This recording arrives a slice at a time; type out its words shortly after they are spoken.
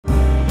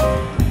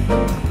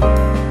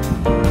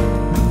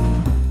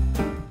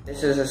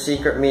This is a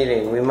secret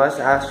meeting. We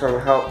must ask for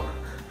help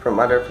from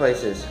other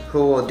places.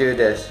 Who will do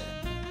this?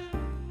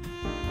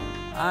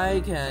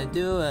 I can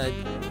do it.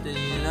 The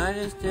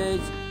United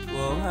States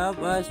will help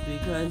us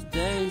because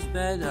they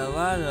spend a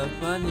lot of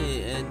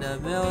money in the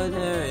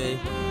military.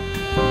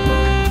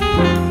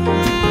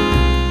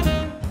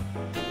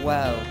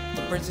 Well,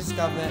 the British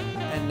government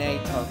and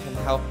NATO can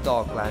help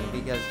Dogland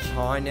because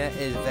China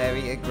is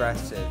very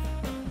aggressive.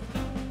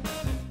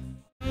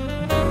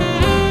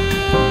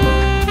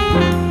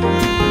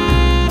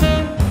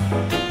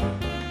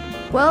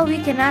 Well, we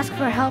can ask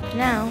for help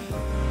now.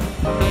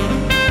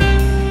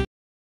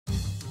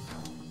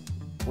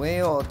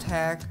 We'll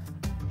attack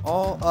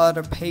all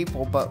other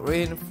people, but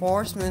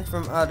reinforcements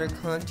from other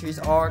countries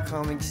are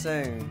coming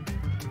soon.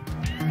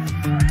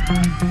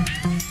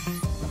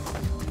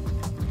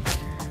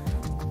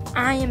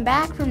 I am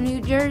back from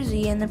New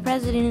Jersey, and the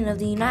President of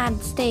the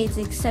United States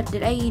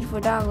accepted aid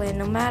for Dogland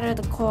no matter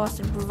the cost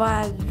and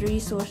provided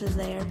resources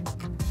there.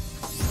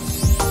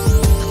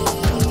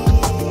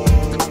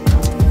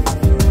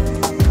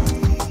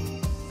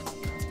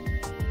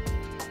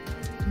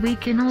 We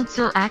can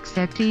also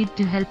accept aid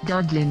to help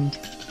Dogland.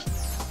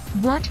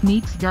 What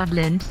makes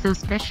Dogland so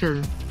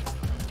special?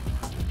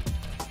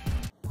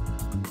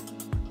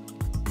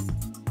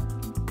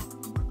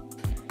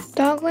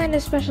 Dogland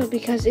is special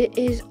because it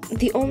is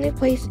the only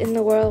place in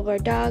the world where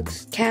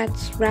dogs,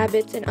 cats,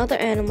 rabbits, and other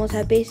animals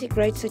have basic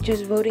rights such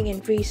as voting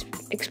and free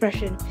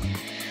expression.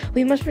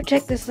 We must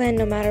protect this land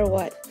no matter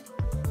what.